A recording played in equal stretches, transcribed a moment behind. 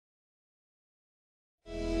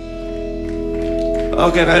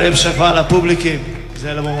Ok, najlepša hvala publiki.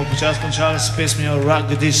 Zdaj bomo počasi končali s pesmijo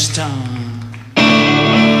Rock This Town.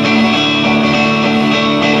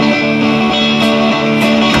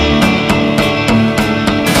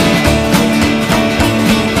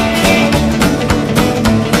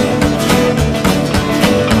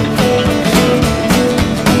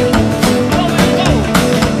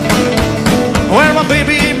 Well, my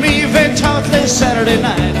baby and me went out last Saturday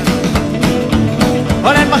night.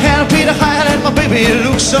 I let my hand be the high, let my baby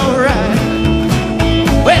look so right.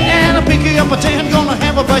 Well, and I pick you up at 10, gonna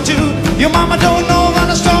have a bite too. Your mama don't know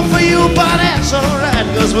gonna stop for you, but that's alright,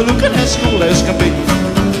 cause we're looking as cool as can be.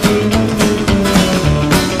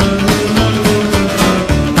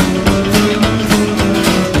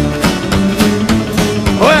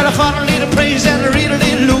 Well, I found a little place and I really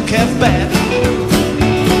didn't look half bad.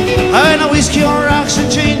 I had a whiskey or rocks and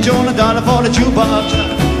change on $1 for the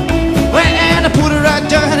jukebox. Well, and I put it right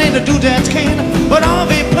down in the doodad can. But all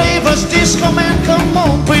we play was disco man, come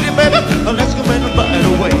on pretty baby, let's go and by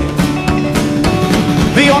the way.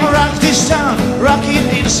 We gonna rock this town, rock it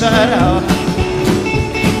inside out.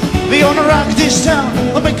 We gonna rock this town,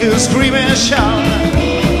 we'll make you scream and shout.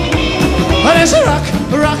 Well, there's a rock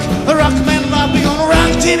man, we gonna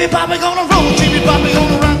rock TV pop, we gonna roll TV pop, we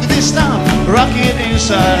gonna rock this town, rock it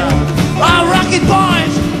inside out. Oh, rock it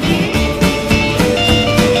boys!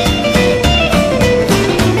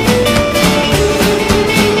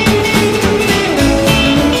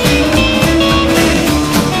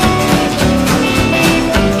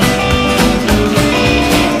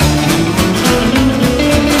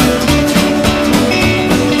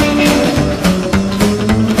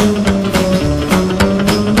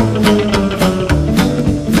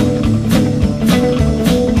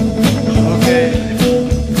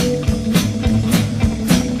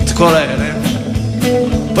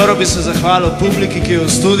 Prvo bi se zahvalil publiki, ki je v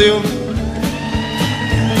studiu,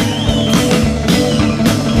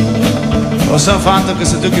 vsem fantom, ki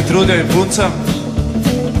se tukaj trudijo in puncam.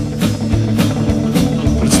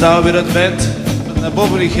 Predstavil bi rad band, na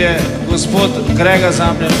bobnih je gospod Grega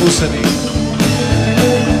Zamljen Usenik.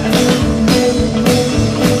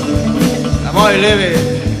 Na moji levi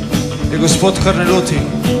je gospod Korneluti.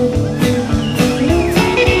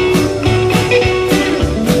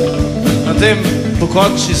 Na tem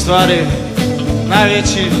pokončni stvari,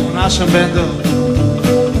 največji v našem bendu,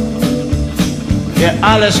 je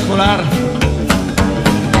Aleš Kolar.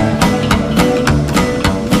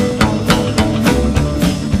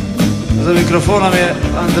 Za mikrofonom je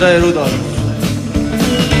Andrej Rudolf.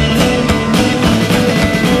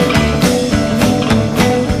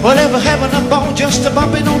 Whatever having a ball, just a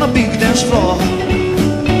bumping on a big dance floor.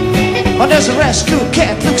 Oh, there's a rescue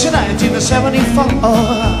cat, looks at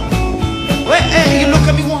 1974. Well, hey, you look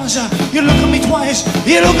at me once, you look at me twice,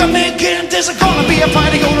 you look at me again. There's gonna be a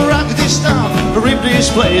fight, gonna rock this town, rip this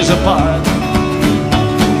place apart.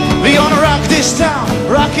 We gonna rock this town,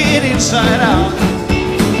 rock it inside out.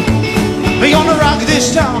 We gonna rock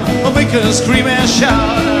this town, we'll make us scream and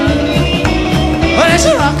shout. Well, it's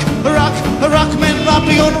a rock man, rock.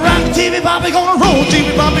 We gonna rock TV pop, we gonna roll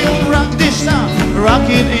TV pop, we gonna rock this town, rock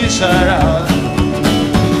it inside out.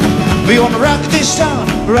 We gonna rock this town,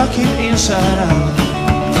 rock it inside out.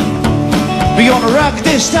 We gonna rock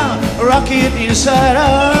this town, rock it inside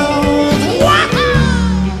out.